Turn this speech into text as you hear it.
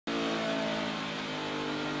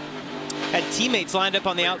had teammates lined up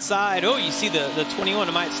on the outside. Oh, you see the 21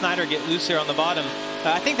 of Mike Snyder get loose here on the bottom.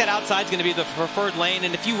 I think that outside is going to be the preferred lane,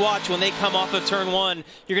 and if you watch when they come off of turn 1,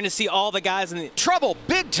 you're going to see all the guys in the trouble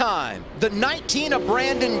big time. The 19 of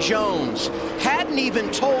Brandon Jones hadn't even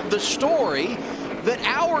told the story that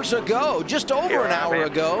hours ago, just over an hour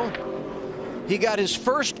ago, he got his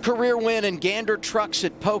first career win in Gander Trucks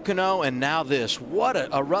at Pocono, and now this. What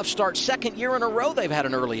a rough start. Second year in a row they've had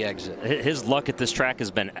an early exit. His luck at this track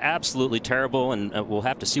has been absolutely terrible, and we'll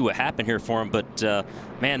have to see what happened here for him. But,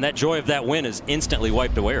 man, that joy of that win is instantly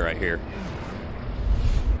wiped away right here.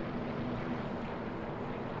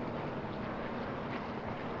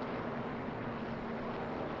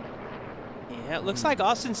 Yeah, it looks like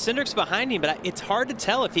Austin Cindric's behind him, but it's hard to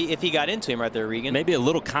tell if he got into him right there, Regan. Maybe a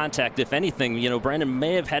little contact, if anything. You know, Brandon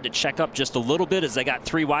may have had to check up just a little bit as they got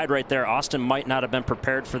 3 wide right there. Austin might not have been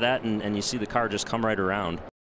prepared for that, and you see the car just come right around.